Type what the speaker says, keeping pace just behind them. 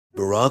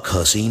Barack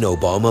Hussein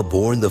Obama,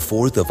 born the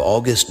 4th of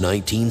August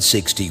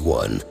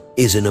 1961,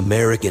 is an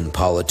American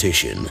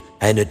politician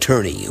and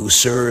attorney who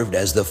served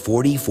as the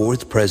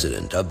 44th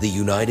President of the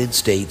United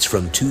States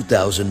from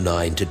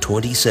 2009 to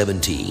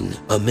 2017.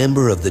 A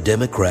member of the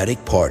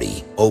Democratic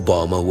Party,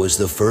 Obama was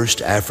the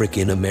first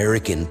African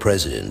American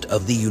President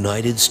of the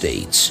United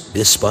States.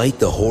 Despite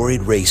the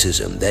horrid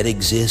racism that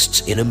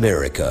exists in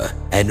America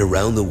and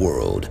around the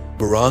world,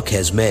 Barack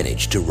has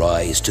managed to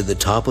rise to the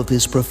top of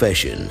his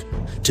profession,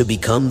 to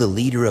become the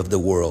leader of the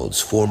world's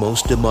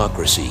foremost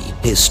democracy.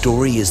 His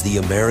story is the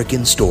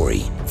American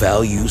story,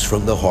 values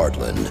from the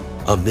heartland,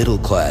 a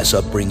middle-class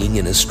upbringing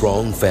in a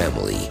strong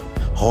family,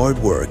 hard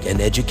work and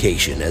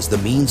education as the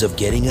means of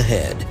getting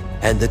ahead,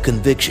 and the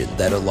conviction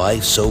that a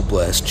life so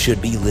blessed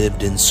should be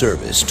lived in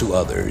service to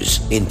others.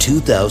 In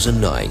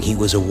 2009, he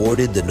was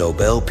awarded the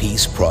Nobel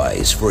Peace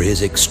Prize for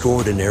his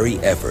extraordinary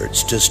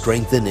efforts to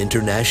strengthen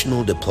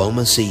international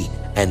diplomacy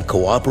and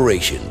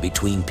cooperation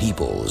between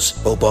peoples.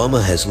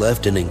 Obama has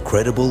left an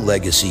incredible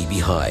legacy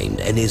behind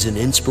and is an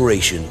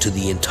inspiration to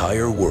the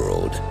entire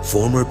world.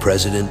 Former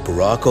President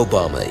Barack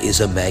Obama is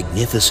a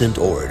magnificent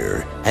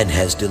orator and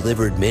has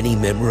delivered many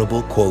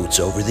memorable quotes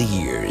over the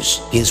years.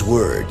 His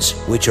words,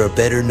 which are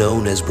better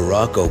known as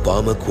Barack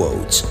Obama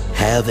quotes,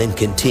 have and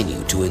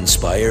continue to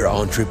inspire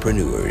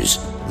entrepreneurs,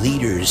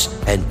 leaders,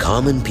 and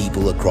common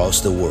people across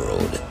the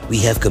world. We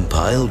have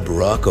compiled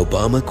Barack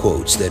Obama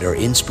quotes that are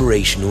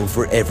inspirational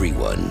for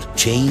everyone.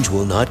 Change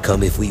will not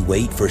come if we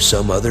wait for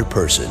some other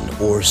person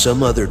or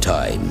some other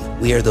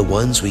time. We are the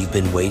ones we've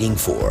been waiting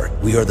for.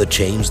 We are the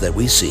change that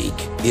we seek.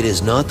 It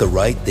is not the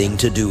right thing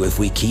to do if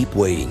we keep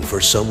waiting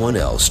for someone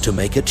else to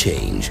make a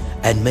change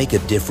and make a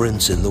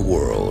difference in the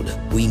world.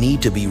 We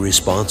need to be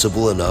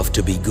responsible enough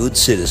to be good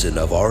citizen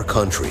of our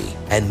country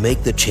and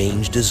make the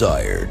change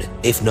desired.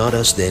 If not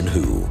us, then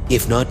who?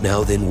 If not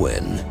now, then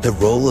when? The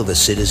role of a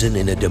citizen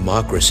in a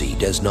democracy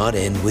does not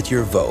end with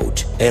your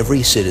vote.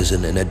 Every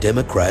citizen in a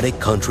democratic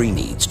country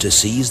needs to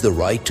seize the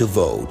right to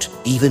vote.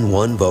 Even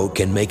one vote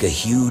can make a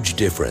huge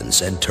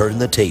difference and turn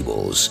the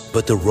tables.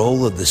 But the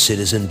role of the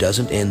citizen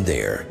doesn't end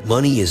there.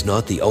 Money is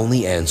not the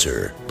only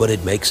answer, but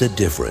it makes a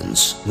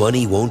difference.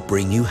 Money won't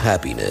bring you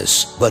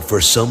happiness, but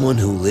for someone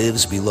who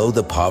lives below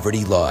the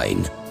poverty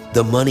line,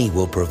 the money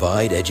will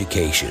provide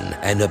education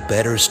and a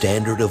better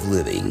standard of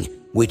living,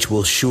 which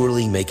will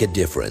surely make a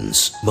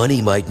difference. Money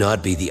might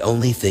not be the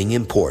only thing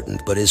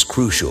important, but is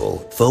crucial.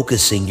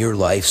 Focusing your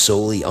life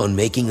solely on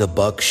making a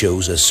buck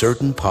shows a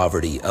certain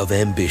poverty of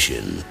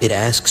ambition. It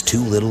asks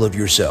too little of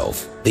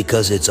yourself,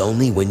 because it's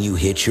only when you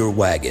hitch your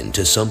wagon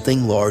to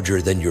something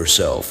larger than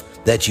yourself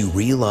that you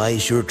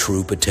realize your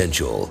true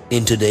potential.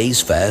 In today's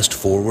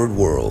fast-forward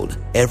world,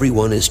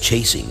 everyone is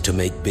chasing to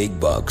make big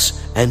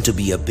bucks and to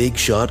be a big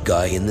shot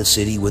guy in the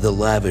city with a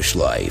lavish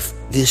life.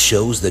 This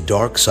shows the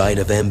dark side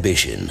of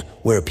ambition,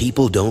 where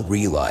people don't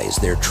realize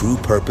their true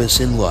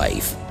purpose in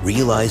life.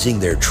 Realizing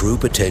their true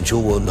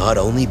potential will not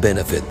only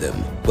benefit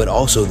them, but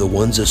also the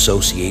ones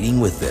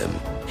associating with them,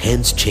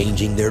 hence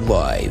changing their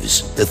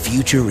lives. The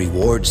future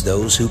rewards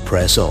those who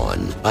press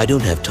on. I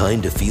don't have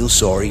time to feel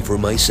sorry for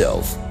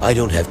myself. I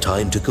don't have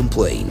time to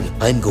complain.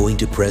 I'm going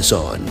to press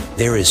on.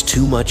 There is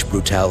too much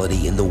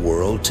brutality in the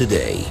world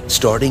today,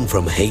 starting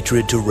from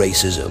hatred to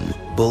racism,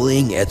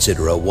 bullying,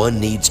 etc.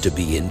 One needs to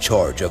be in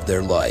charge of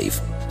their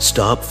life.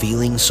 Stop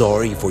feeling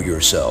sorry for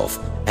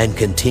yourself and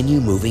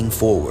continue moving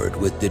forward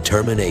with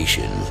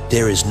determination.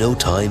 There is no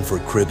time for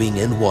cribbing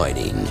and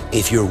whining.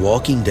 If you're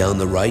walking down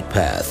the right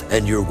path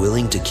and you're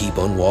willing to keep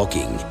on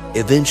walking,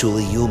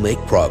 eventually you'll make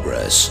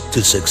progress.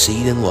 To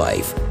succeed in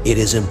life, it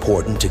is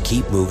important to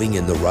keep moving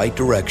in the right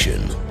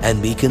direction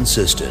and be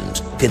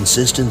consistent.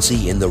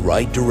 Consistency in the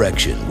right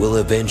direction will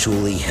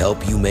eventually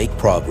help you make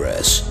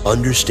progress.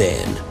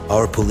 Understand,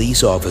 our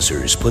police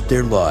officers put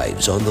their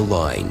lives on the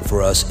line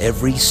for us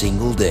every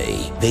single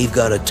day. They've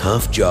got a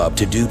tough job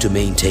to do to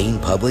maintain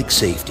public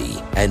safety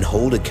and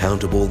hold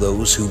accountable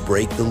those who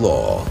break the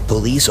law.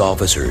 Police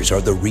officers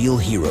are the real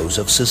heroes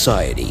of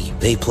society.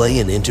 They play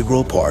an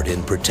integral part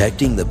in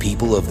protecting the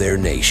people of their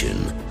nation,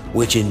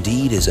 which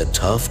indeed is a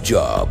tough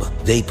job.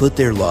 They put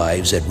their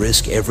lives at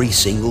risk every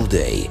single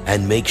day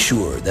and make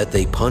sure that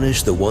they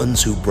punish the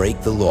ones who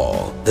break the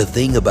law. The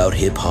thing about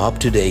hip-hop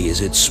today is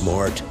it's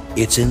smart,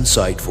 it's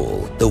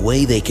insightful. The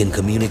way they can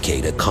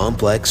communicate a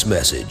complex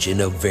message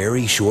in a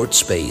very short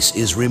space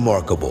is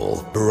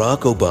remarkable.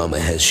 Barack Obama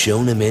has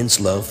shown immense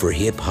love for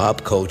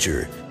hip-hop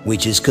culture,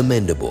 which is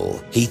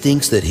commendable. He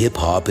thinks that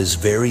hip-hop is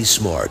very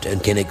smart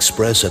and can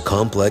express a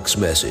complex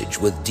message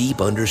with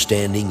deep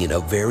understanding in a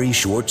very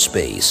short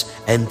space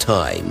and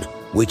time,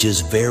 which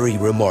is very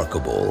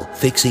remarkable.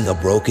 Fixing a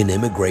broken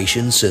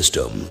immigration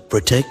system,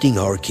 protecting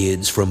our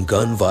kids from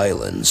gun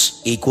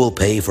violence, equal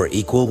pay for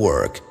equal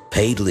work,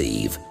 paid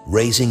leave,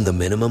 raising the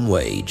minimum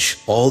wage.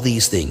 All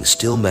these things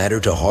still matter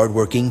to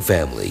hardworking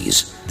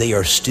families. They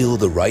are still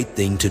the right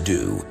thing to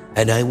do,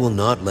 and I will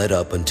not let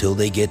up until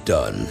they get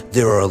done.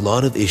 There are a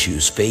lot of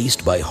issues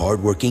faced by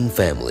hardworking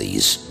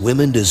families.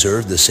 Women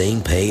deserve the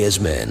same pay as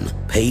men,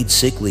 paid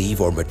sick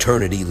leave or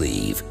maternity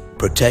leave,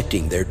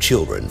 protecting their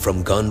children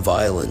from gun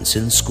violence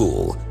in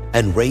school,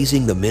 and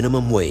raising the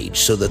minimum wage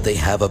so that they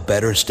have a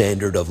better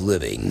standard of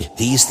living.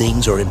 These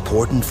things are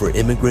important for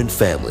immigrant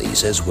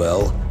families as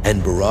well,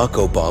 and Barack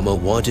Obama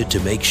wanted to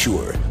make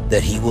sure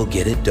that he will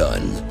get it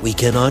done. We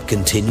cannot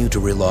continue to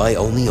rely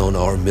only on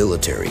our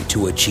military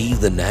to achieve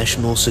the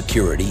national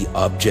security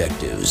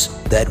objectives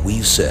that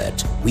we've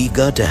set. We've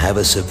got to have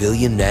a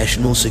civilian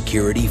national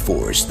security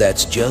force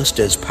that's just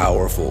as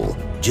powerful,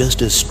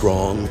 just as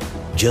strong,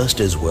 just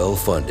as well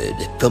funded.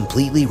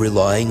 Completely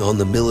relying on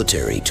the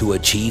military to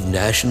achieve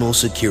national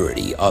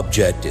security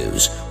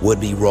objectives would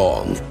be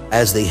wrong,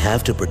 as they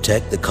have to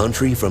protect the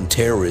country from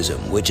terrorism,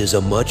 which is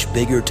a much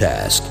bigger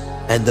task,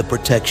 and the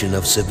protection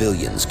of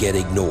civilians get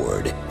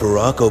ignored.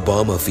 Barack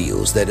Obama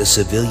feels that a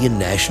civilian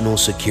national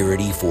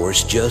security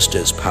force just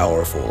as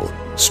powerful,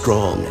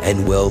 strong,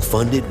 and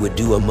well-funded would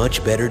do a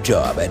much better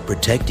job at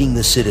protecting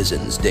the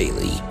citizens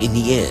daily. In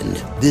the end,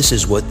 this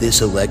is what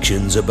this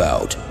election's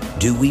about.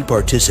 Do we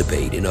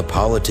participate in a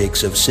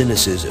politics of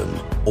cynicism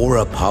or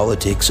a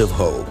politics of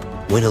hope?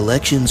 When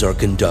elections are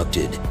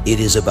conducted, it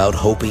is about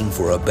hoping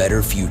for a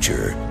better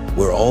future,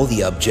 where all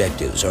the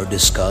objectives are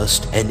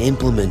discussed and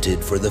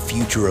implemented for the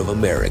future of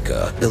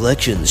America.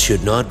 Elections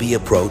should not be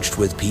approached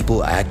with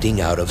people acting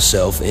out of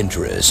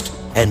self-interest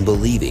and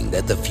believing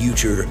that the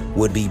future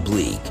would be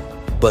bleak,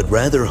 but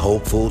rather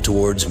hopeful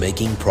towards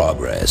making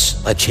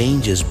progress. A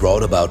change is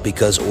brought about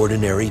because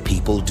ordinary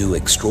people do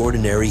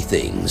extraordinary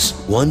things.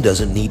 One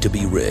doesn't need to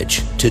be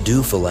rich to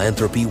do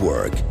philanthropy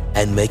work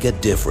and make a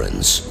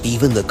difference.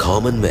 Even the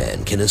common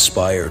man can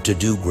aspire to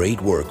do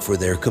great work for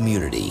their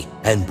community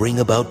and bring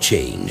about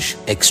change.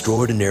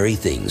 Extraordinary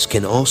things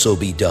can also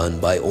be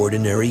done by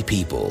ordinary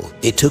people.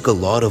 It took a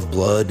lot of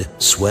blood,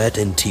 sweat,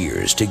 and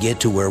tears to get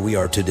to where we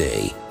are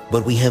today,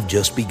 but we have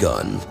just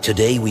begun.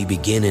 Today we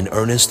begin in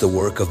earnest the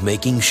work of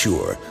making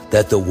sure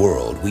that the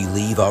world we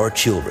leave our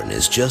children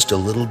is just a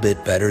little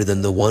bit better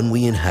than the one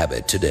we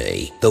inhabit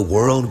today. The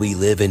world we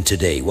live in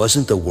today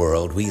wasn't the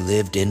world we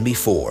lived in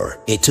before.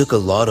 It took a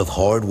lot of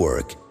hard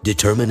work,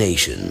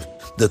 determination,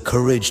 the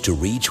courage to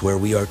reach where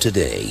we are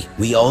today.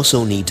 We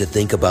also need to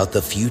think about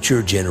the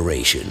future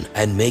generation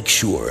and make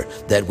sure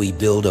that we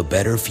build a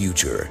better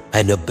future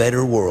and a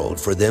better world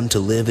for them to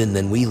live in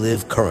than we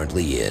live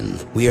currently in.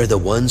 We are the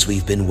ones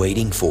we've been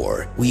waiting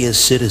for. We as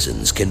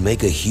citizens can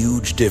make a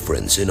huge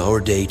difference in our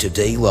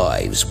day-to-day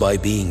lives by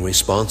being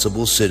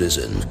responsible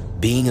citizens,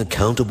 being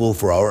accountable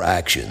for our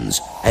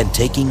actions, and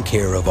taking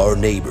care of our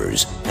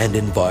neighbors and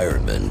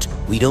environment.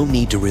 We don't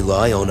need to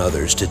rely on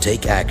others to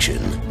take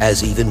action,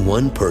 as even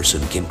one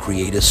person can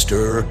create a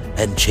stir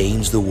and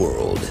change the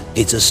world.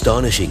 It's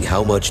astonishing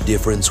how much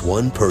difference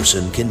one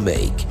person can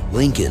make.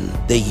 Lincoln,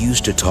 they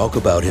used to talk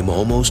about him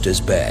almost as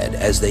bad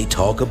as they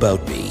talk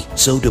about me.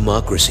 So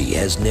democracy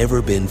has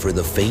never been for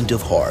the faint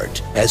of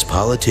heart. As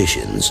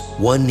politicians,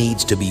 one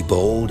needs to be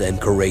bold and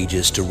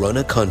courageous to run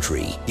a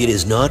country. It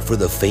is not for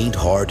the faint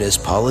heart, as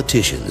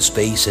politicians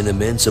face an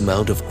immense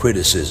amount of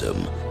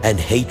criticism and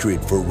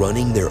hatred for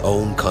running their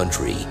own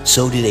country.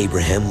 So did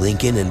Abraham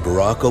Lincoln and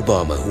Barack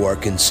Obama, who are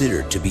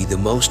considered to be the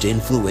most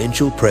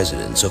influential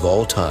presidents of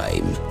all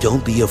time.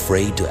 Don't be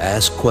afraid to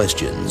ask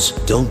questions.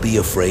 Don't be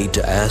afraid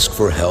to ask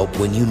for help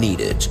when you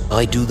need it.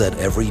 I do that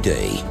every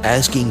day.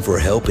 Asking for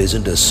help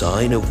isn't a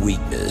sign of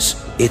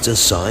weakness. It's a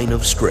sign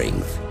of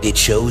strength. It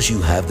shows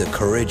you have the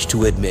courage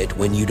to admit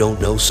when you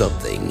don't know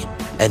something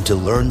and to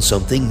learn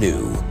something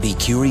new. Be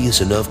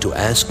curious enough to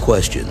ask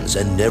questions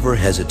and never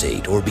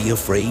hesitate or be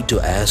afraid to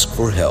ask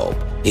for help.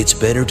 It's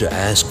better to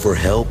ask for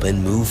help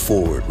and move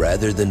forward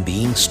rather than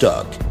being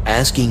stuck.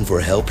 Asking for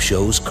help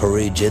shows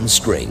courage and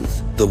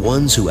strength. The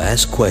ones who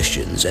ask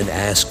questions and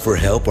ask for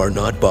help are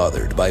not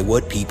bothered by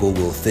what people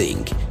will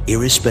think,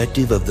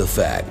 irrespective of the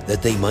fact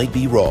that they might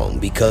be wrong,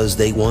 because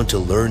they want to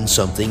learn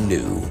something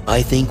new.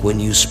 I think when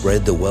you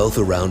spread the wealth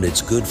around,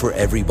 it's good for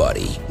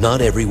everybody.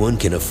 Not everyone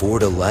can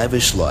afford a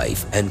lavish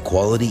life and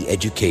quality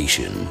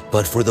education,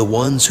 but for the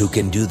ones who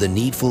can do the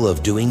needful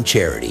of doing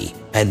charity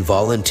and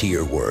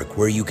volunteer work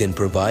where you can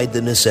provide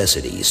the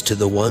necessities to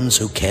the ones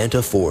who can't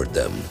afford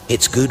them,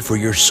 it's good for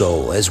your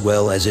soul, as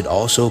well as it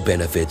also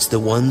benefits the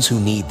ones who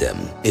need them.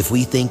 If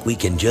we think we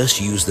can just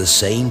use the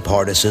same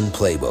partisan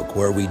playbook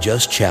where we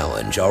just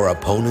challenge our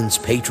opponent's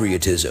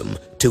patriotism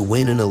to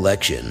win an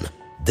election,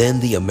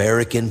 then the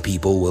American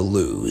people will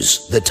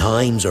lose. The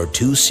times are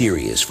too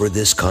serious for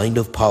this kind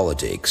of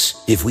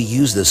politics. If we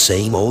use the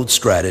same old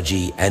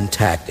strategy and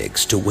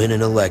tactics to win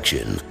an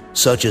election,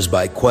 such as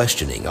by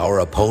questioning our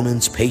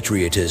opponent's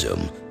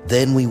patriotism,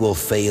 then we will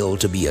fail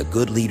to be a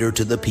good leader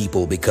to the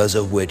people, because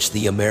of which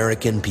the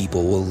American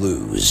people will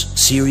lose.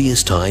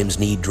 Serious times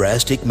need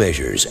drastic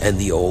measures, and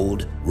the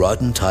old,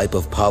 rotten type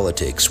of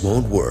politics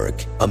won't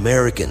work.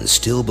 Americans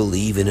still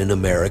believe in an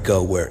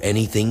America where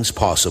anything's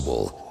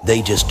possible.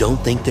 They just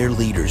don't think their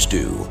leaders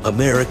do.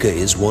 America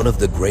is one of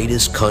the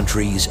greatest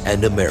countries,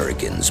 and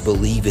Americans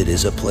believe it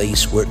is a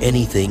place where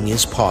anything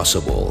is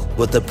possible.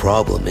 But the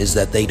problem is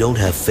that they don't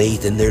have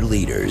faith in their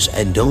leaders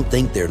and don't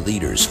think their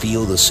leaders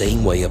feel the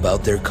same way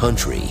about their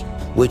country.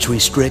 which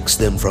restricts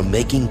them from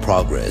making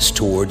progress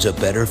towards a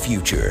better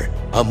future,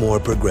 a more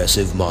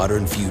progressive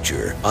modern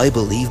future. I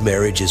believe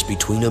marriage is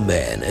between a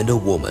man and a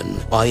woman.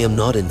 I am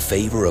not in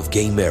favor of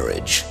gay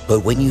marriage,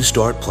 but when you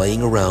start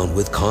playing around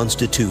with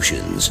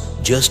constitutions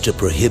just to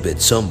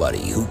prohibit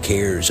somebody who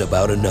cares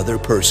about another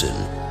person,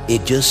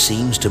 it just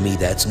seems to me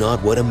that's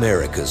not what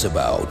America's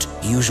about.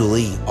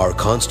 Usually, our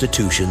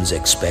constitutions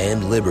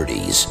expand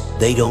liberties.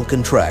 They don't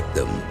contract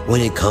them. When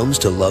it comes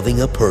to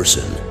loving a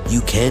person, you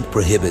can't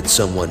prohibit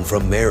someone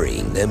from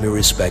marrying them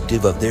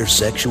irrespective of their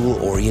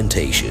sexual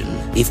orientation.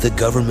 If the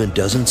government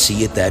doesn't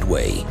see it that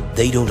way,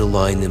 they don't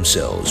align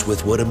themselves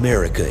with what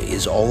America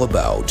is all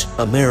about.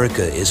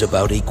 America is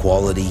about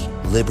equality,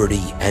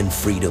 liberty, and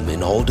freedom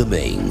in all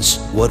domains.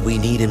 What we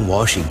need in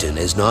Washington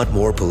is not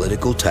more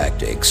political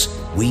tactics.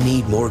 We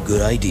need more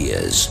good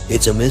ideas.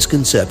 It's a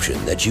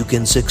misconception that you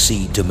can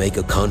succeed to make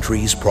a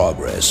country's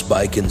progress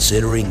by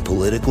considering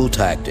political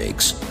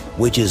tactics,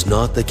 which is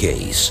not the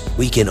case.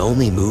 We can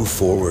only move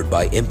forward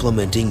by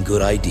implementing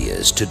good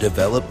ideas to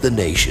develop the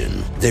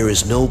nation. There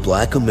is no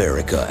Black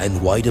America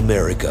and White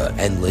America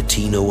and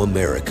Latino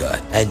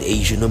America and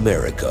Asian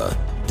America.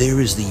 There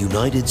is the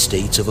United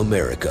States of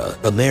America.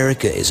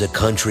 America is a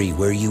country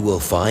where you will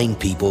find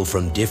people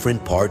from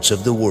different parts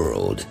of the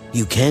world.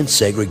 You can't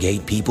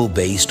segregate people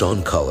based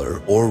on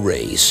color or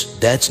race.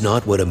 That's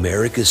not what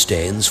America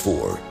stands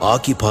for.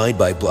 Occupied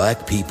by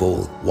Black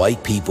people,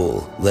 white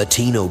people,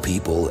 Latino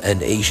people,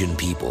 and Asian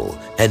people,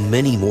 and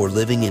many more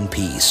living in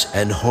peace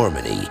and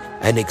harmony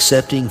and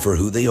accepting for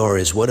who they are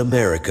is what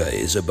America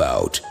is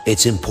about.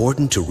 It's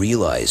important to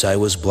realize I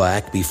was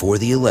Black before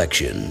the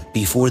election.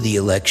 Before the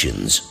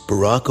elections,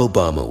 Barack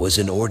Obama was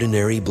an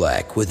ordinary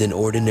Black with an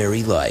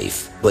ordinary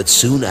life. But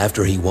soon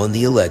after he won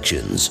the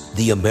elections,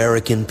 the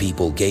American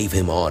people gave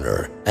him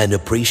honor and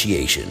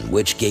appreciation,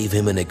 which gave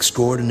him an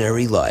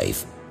extraordinary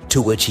life,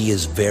 to which he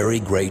is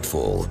very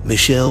grateful.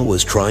 Michelle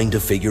was trying to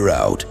figure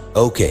out,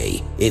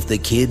 okay, if the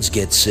kids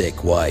get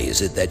sick, why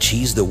is it that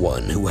she's the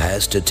one who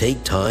has to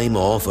take time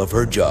off of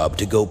her job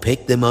to go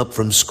pick them up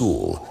from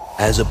school,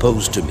 as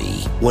opposed to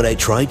me? What I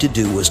tried to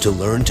do was to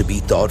learn to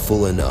be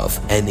thoughtful enough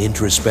and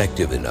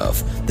introspective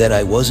enough that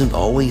I wasn't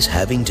always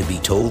having to be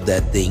told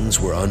that things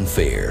were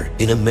unfair.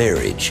 In a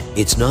marriage,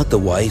 it's not the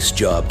wife's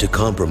job to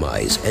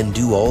compromise and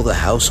do all the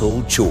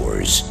household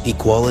chores.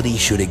 Equality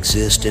should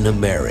exist in a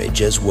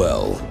marriage as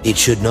well. It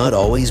should not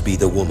always be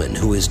the woman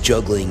who is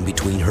juggling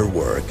between her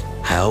work,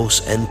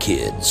 house, and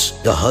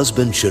kids. The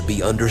husband should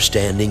be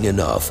understanding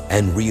enough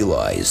and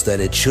realize that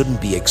it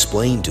shouldn't be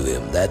explained to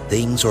him that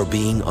things are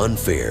being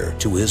unfair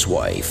to his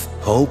wife.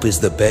 Hope is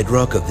the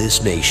bedrock of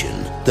this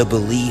nation, the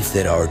belief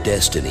that our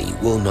destiny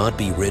will not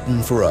be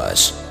written for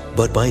us,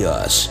 but by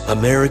us.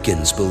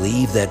 Americans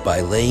believe that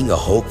by laying a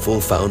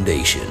hopeful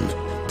foundation,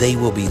 they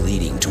will be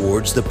leading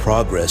towards the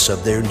progress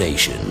of their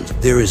nation.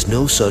 There is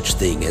no such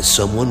thing as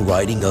someone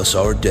writing us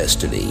our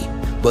destiny,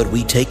 but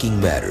we taking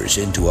matters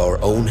into our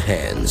own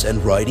hands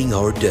and writing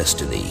our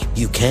destiny.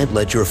 You can't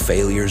let your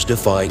failures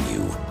define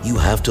you. You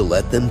have to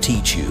let them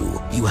teach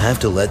you. You have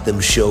to let them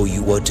show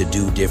you what to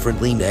do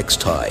differently next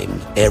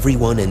time.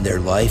 Everyone in their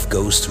life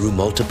goes through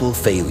multiple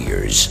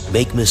failures.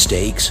 Make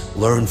mistakes,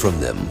 learn from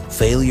them.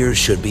 Failures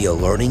should be a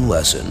learning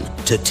lesson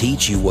to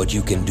teach you what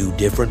you can do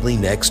differently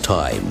next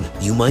time.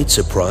 You might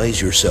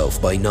surprise yourself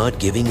by not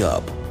giving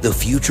up. The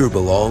future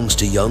belongs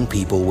to young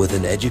people with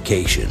an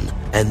education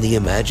and the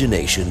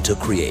imagination to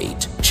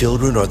create.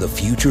 Children are the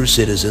future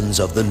citizens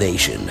of the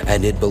nation,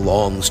 and it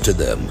belongs to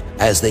them,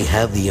 as they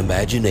have the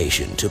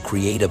imagination to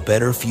create a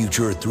better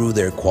future through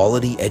their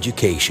quality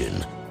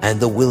education and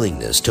the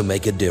willingness to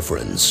make a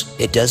difference.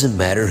 It doesn't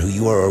matter who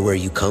you are or where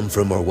you come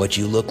from or what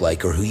you look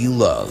like or who you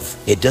love.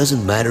 It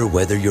doesn't matter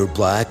whether you're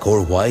Black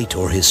or white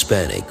or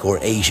Hispanic or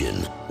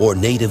Asian or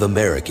Native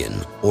American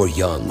or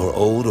young or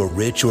old or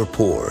rich or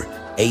poor,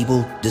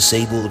 able,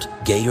 disabled,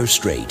 gay or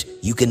straight.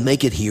 You can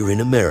make it here in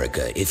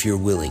America if you're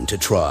willing to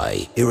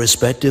try.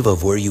 Irrespective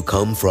of where you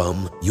come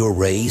from, your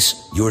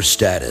race, your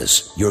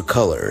status, your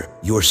color,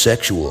 your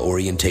sexual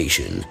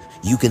orientation,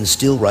 you can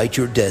still write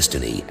your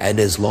destiny, and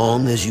as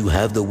long as you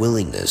have the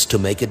willingness to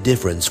make a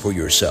difference for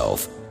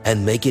yourself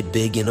and make it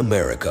big in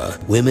America.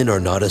 Women are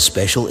not a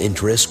special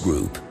interest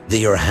group.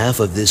 They are half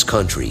of this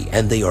country,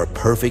 and they are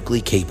perfectly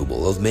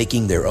capable of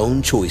making their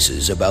own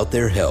choices about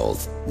their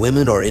health.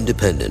 Women are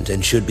independent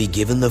and should be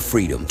given the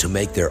freedom to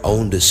make their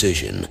own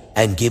decision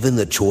and given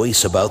the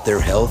choice about their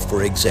health.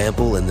 For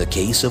example, in the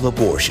case of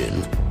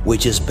abortion,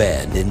 which is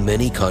banned in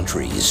many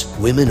countries,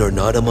 women are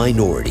not a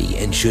minority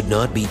and should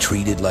not be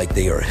treated like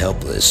they are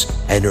helpless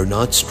and are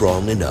not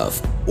strong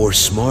enough or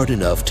smart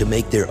enough to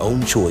make their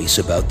own choice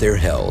about their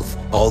health.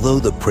 Although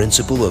the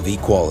principle of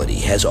equality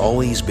has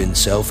always been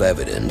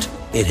self-evident,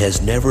 it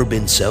has never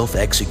been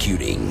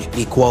self-executing.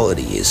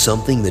 Equality is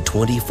something the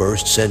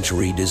 21st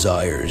century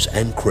desires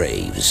and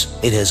craves.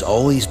 It has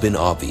always been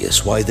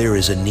obvious why there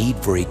is a need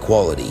for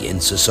equality in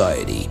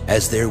society,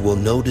 as there will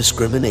no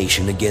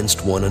discrimination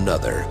against one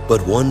another,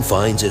 but one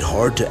finds it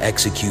hard to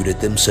execute it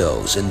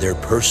themselves in their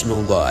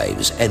personal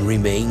lives and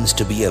remains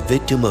to be a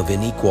victim of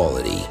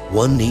inequality.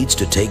 One needs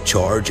to take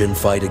charge and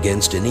fight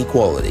against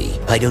inequality.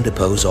 I don't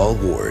oppose all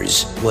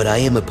wars. What I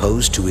am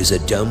opposed to is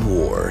a dumb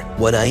war.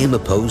 What I am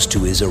opposed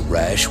to is a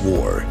rash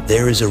war.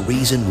 There is a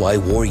reason why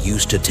war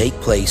used to take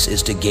place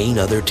is to gain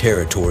other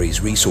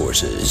territories'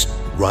 resources,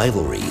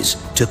 rivalries,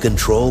 to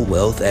control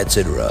wealth,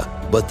 etc.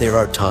 But there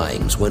are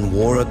times when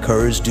war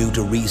occurs due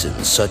to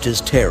reasons such as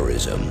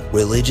terrorism,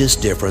 religious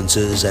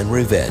differences, and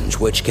revenge,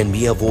 which can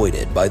be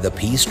avoided by the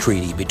peace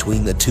treaty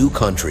between the two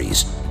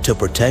countries to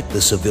protect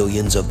the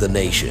civilians of the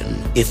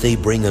nation. If they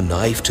bring a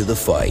knife to the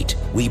fight,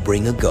 we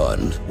bring a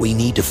gun. We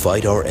need to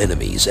fight our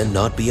enemies and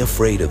not be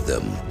afraid of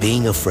them.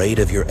 Being afraid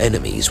of your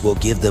enemies will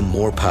give them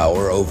more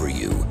power over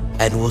you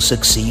and will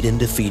succeed in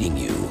defeating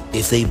you.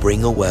 If they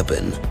bring a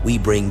weapon, we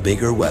bring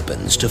bigger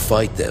weapons to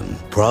fight them.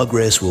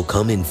 Progress will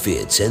come in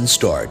fits and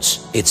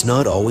starts. It's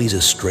not always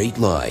a straight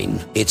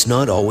line. It's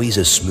not always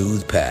a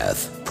smooth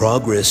path.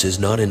 Progress is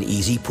not an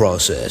easy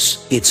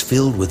process. It's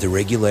filled with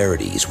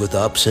irregularities, with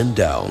ups and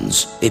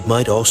downs. It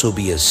might also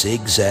be a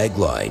zigzag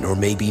line, or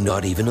maybe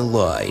not even a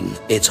line.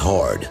 It's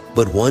hard,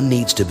 but one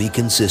needs to be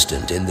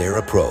consistent in their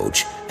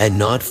approach and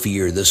not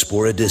fear the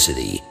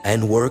sporadicity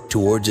and work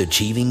towards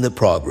achieving the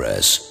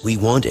progress. We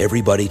want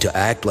everybody to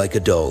act like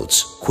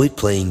adults, quit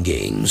playing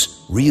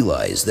games,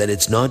 realize that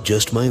it's not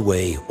just my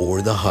way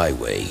or the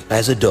highway.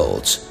 As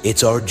adults,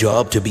 it's our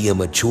job to be a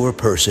mature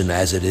person,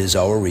 as it is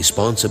our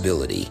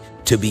responsibility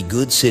to be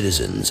good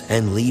citizens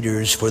and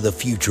leaders for the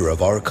future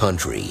of our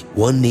country.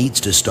 One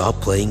needs to stop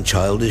playing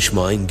childish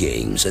mind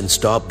games and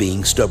stop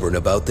being stubborn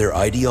about their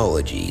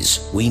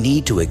ideologies. We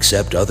need to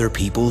accept other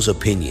people's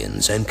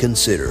opinions and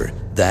consider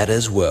that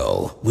as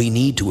well. We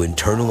need to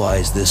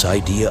internalize this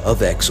idea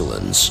of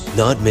excellence.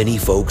 Not many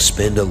folks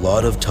spend a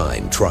lot of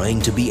time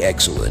trying to be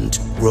excellent.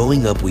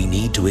 Growing up, we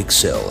need to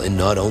excel in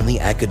not only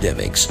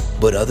academics,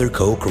 but other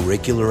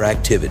co-curricular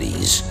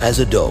activities. As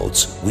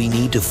adults, we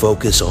need to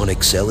focus on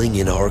excelling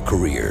in our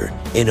career,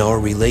 in our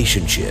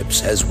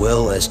relationships, as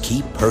well as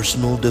keep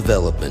personal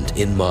development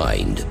in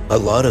mind. A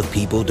lot of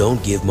people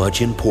don't give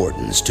much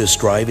importance to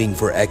striving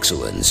for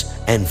excellence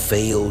and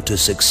fail to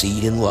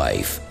succeed in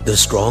life. The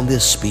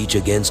strongest speech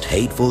against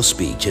hateful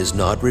speech is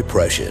not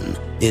repression.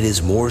 It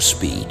is more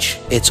speech.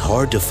 It's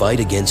hard to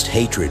fight against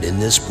hatred in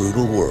this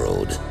brutal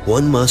world.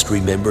 One must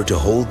remember to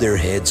hold their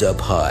heads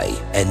up high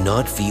and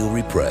not feel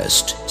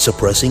repressed.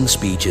 Suppressing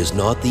speech is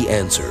not the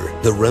answer.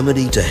 The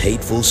remedy to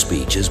hateful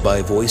speech is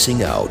by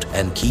voicing out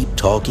and keep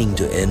talking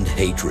to end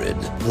hatred.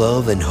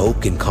 Love and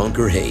hope can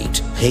conquer hate.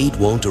 Hate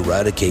won't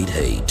eradicate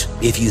hate.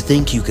 If you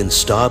think you can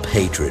stop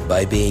hatred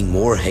by being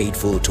more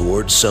hateful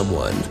towards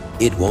someone,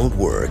 it won't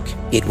work.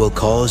 It will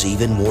cause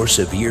even more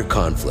severe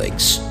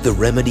conflicts. The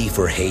remedy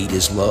for hate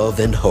is love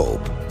and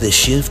hope. The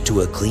shift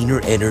to a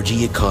cleaner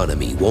energy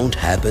economy won't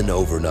happen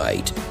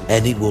overnight,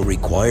 and it will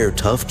require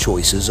tough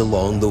choices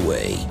along the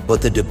way.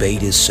 But the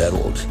debate is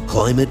settled.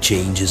 Climate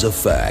change is a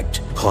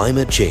fact.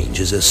 Climate change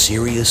is a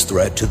serious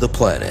threat to the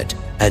planet,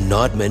 and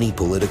not many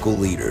political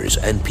leaders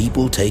and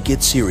people take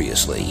it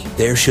seriously.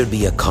 There should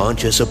be a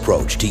conscious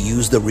approach to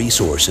use the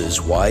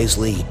resources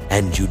wisely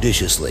and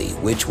judiciously,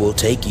 which will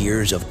take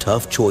years of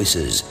tough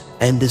choices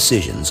and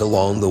decisions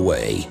along the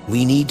way.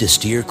 We need to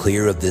steer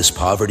clear of this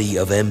poverty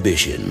of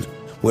ambition,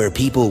 where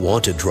people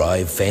want to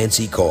drive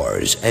fancy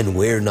cars and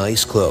wear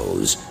nice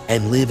clothes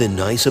and live in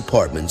nice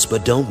apartments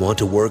but don't want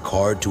to work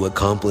hard to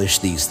accomplish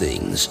these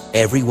things.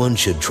 Everyone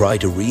should try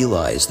to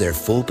realize their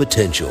full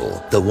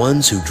potential. The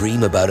ones who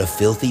dream about a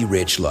filthy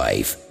rich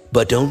life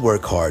but don't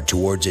work hard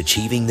towards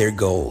achieving their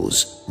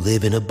goals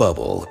live in a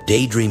bubble.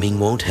 Daydreaming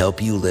won't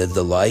help you live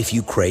the life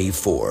you crave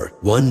for.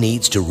 One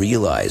needs to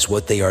realize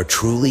what they are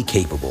truly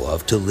capable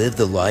of to live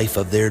the life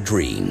of their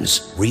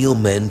dreams. Real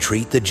men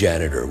treat the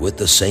janitor with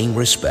the same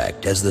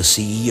respect as the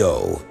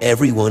CEO.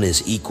 Everyone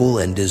is equal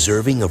and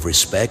deserving of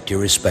respect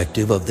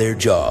irrespective of their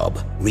job.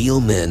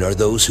 Real men are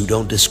those who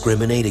don't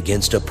discriminate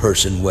against a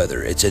person,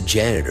 whether it's a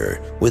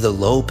janitor with a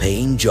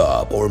low-paying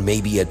job or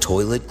maybe a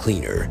toilet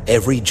cleaner.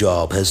 Every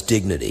job has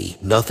dignity.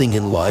 Nothing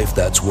in life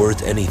that's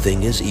worth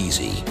anything is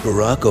easy.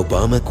 Barack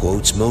Obama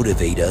quotes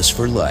motivate us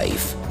for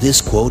life.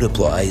 This quote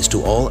applies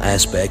to all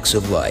aspects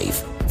of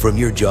life, from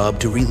your job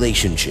to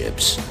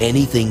relationships.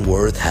 Anything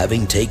worth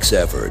having takes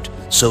effort,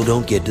 so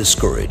don't get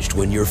discouraged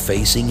when you're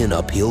facing an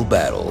uphill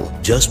battle.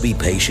 Just be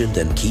patient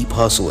and keep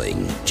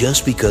hustling.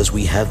 Just because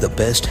we have the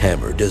best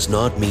hammer does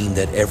not mean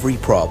that every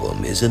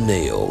problem is a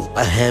nail.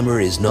 A hammer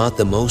is not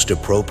the most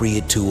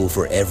appropriate tool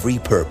for every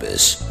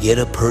purpose, yet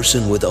a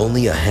person with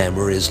only a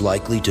hammer is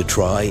likely to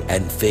try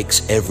and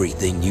fix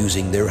everything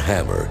using their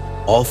hammer.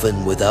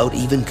 often without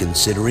even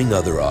considering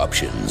other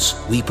options.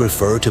 We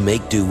prefer to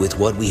make do with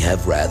what we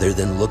have rather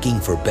than looking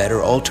for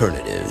better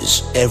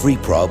alternatives. Every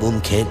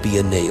problem can't be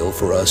a nail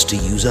for us to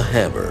use a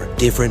hammer.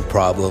 Different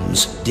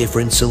problems,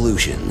 different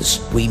solutions.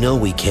 We know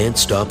we can't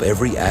stop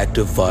every act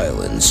of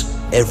violence,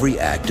 every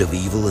act of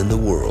evil in the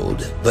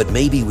world, but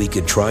maybe we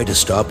could try to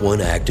stop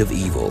one act of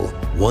evil,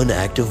 one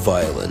act of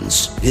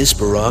violence. This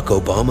Barack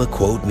Obama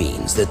quote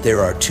means that there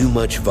are too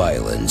much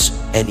violence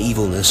and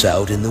evilness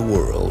out in the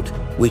world,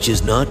 which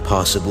is not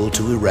possible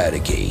to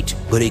eradicate,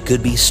 but it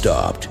could be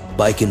stopped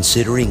by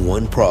considering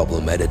one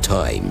problem at a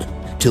time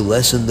to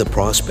lessen the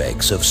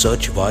prospects of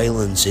such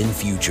violence in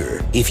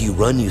future. If you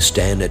run, you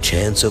stand a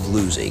chance of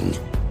losing.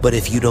 But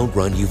if you don't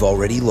run, you've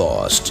already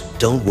lost.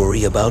 Don't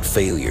worry about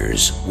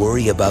failures.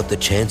 Worry about the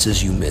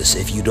chances you miss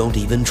if you don't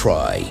even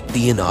try.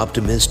 Be an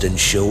optimist and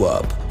show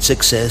up.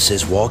 Success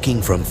is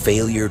walking from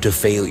failure to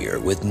failure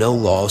with no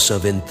loss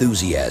of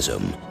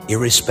enthusiasm,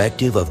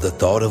 irrespective of the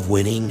thought of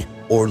winning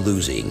or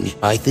losing.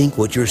 I think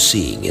what you're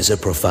seeing is a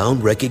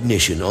profound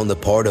recognition on the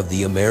part of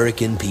the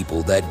American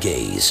people that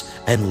gays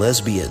and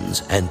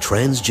lesbians and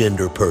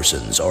transgender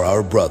persons are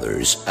our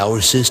brothers,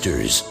 our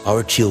sisters,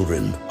 our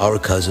children, our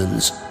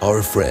cousins,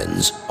 our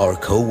friends, our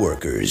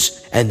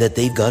co-workers, and that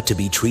they've got to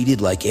be treated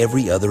like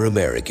every other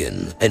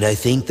American. And I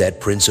think that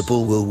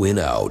principle will win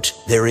out.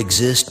 There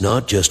exist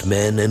not just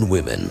men and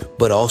women,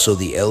 but also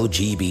the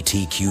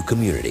LGBTQ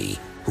community,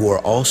 who are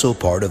also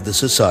part of the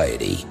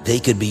society. They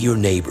could be your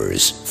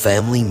neighbors,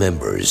 family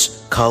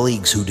members,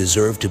 colleagues who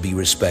deserve to be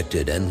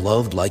respected and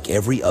loved like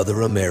every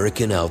other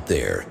American out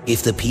there.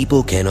 If the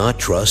people cannot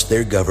trust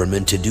their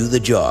government to do the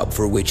job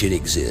for which it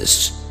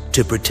exists,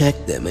 to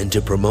protect them and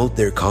to promote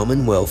their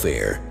common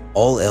welfare,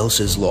 all else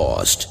is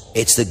lost.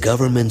 It's the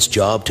government's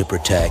job to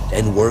protect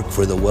and work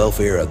for the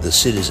welfare of the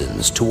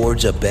citizens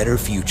towards a better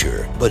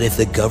future. But if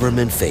the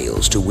government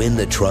fails to win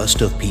the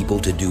trust of people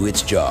to do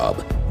its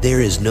job,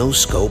 there is no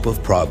scope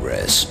of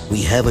progress.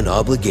 We have an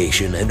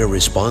obligation and a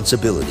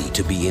responsibility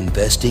to be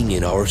investing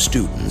in our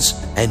students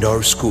and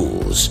our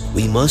schools.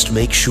 We must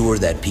make sure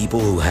that people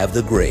who have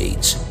the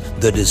grades,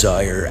 the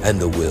desire and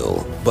the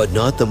will, but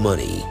not the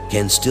money,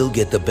 can still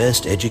get the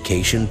best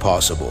education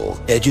possible.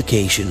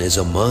 Education is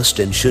a must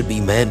and should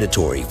be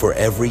mandatory for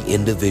every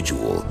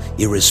individual,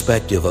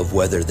 irrespective of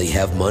whether they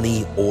have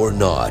money or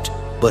not,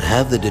 but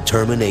have the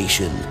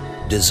determination,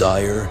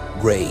 desire,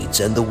 grades,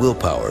 and the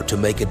willpower to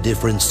make a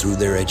difference through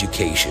their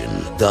education.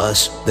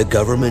 Thus, the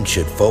government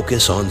should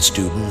focus on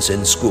students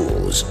and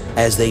schools,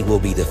 as they will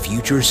be the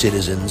future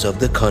citizens of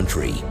the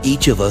country.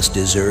 Each of us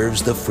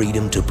deserves the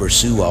freedom to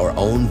pursue our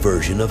own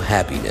version of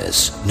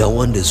happiness. No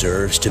one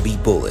deserves to be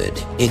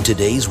bullied. In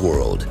today's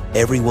world,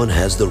 everyone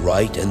has the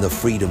right and the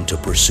freedom to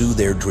pursue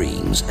their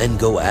dreams and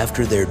go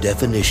after their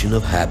definition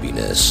of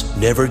happiness.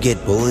 Never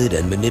get bullied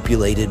and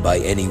manipulated by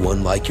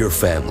anyone like your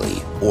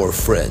family or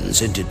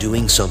friends into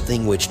doing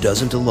something which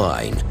doesn't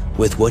align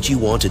with what you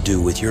want to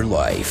do with your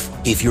life.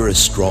 If you're a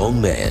strong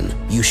man,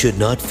 you should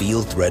not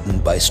feel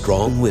threatened by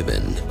strong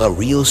women. A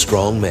real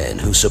strong man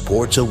who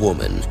supports a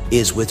woman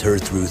is with her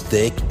through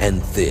thick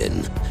and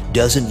thin,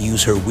 doesn't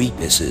use her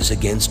weaknesses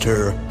against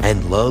her,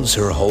 and loves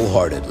her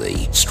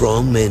wholeheartedly.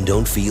 Strong men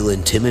don't feel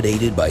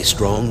intimidated by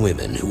strong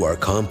women who are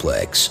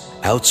complex,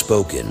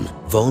 outspoken,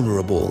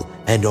 vulnerable,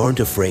 and aren't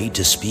afraid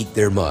to speak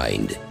their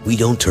mind. We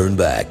don't turn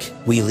back.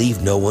 We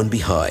leave no one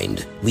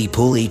behind. We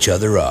pull each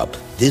other up.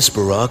 This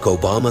Barack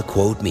Obama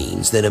quote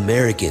means that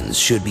Americans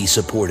should be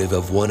supportive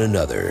of one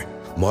another,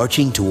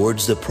 marching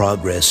towards the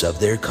progress of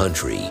their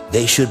country.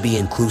 They should be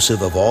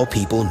inclusive of all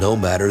people no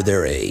matter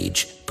their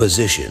age,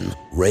 position,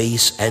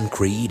 race, and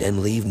creed, and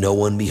leave no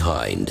one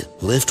behind.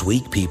 Lift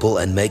weak people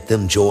and make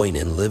them join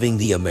in living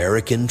the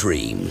American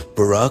dream.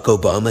 Barack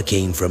Obama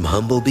came from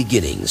humble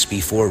beginnings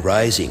before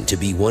rising to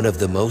be one of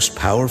the most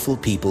powerful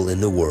people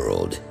in the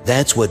world.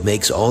 That's what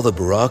makes all the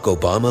Barack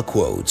Obama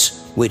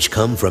quotes, which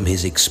come from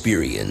his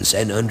experience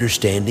and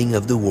understanding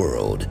of the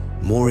world,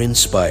 more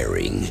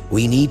inspiring.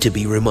 We need to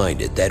be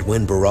reminded that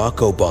when Barack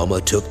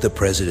Obama took the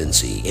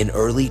presidency in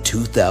early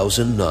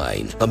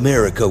 2009,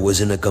 America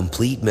was in a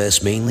complete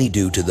mess, mainly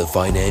due to the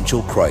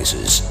financial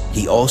crisis.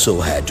 He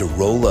also had to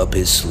roll up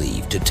his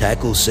sleeve to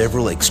tackle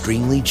several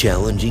extremely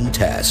challenging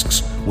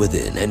tasks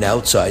within and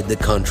outside the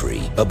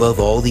country. Above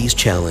all these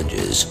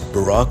challenges,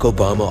 Barack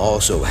Obama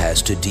also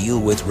has to deal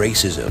with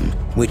racism,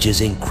 which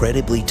is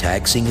incredibly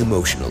taxing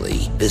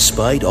emotionally.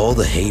 Despite all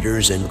the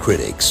haters and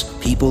critics,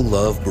 people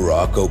love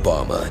Barack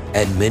Obama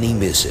and many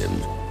miss him,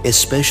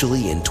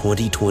 especially in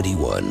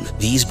 2021.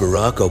 These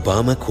Barack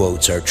Obama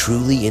quotes are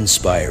truly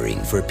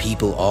inspiring for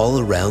people all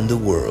around the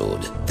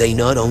world. They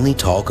not only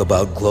talk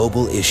about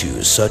global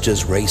issues such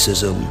as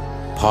racism,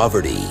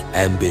 poverty,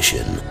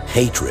 ambition,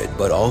 hatred,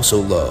 but also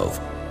love,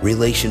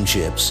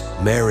 relationships,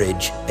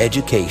 marriage,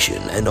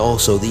 education, and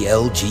also the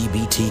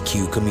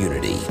LGBTQ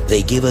community.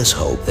 They give us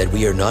hope that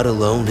we are not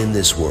alone in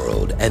this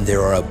world, and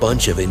there are a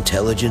bunch of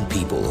intelligent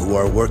people who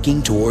are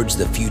working towards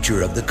the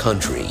future of the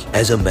country.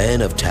 As a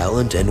man of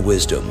talent and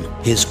wisdom,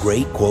 his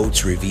great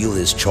quotes reveal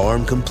his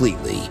charm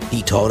completely.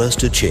 He taught us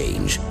to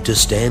change, to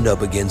stand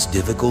up against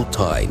difficult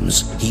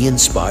times. He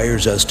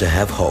inspires us to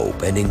have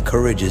hope and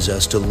encourages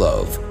us to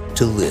love,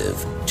 to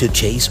live, to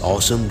chase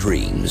awesome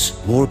dreams.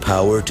 More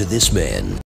power to this man.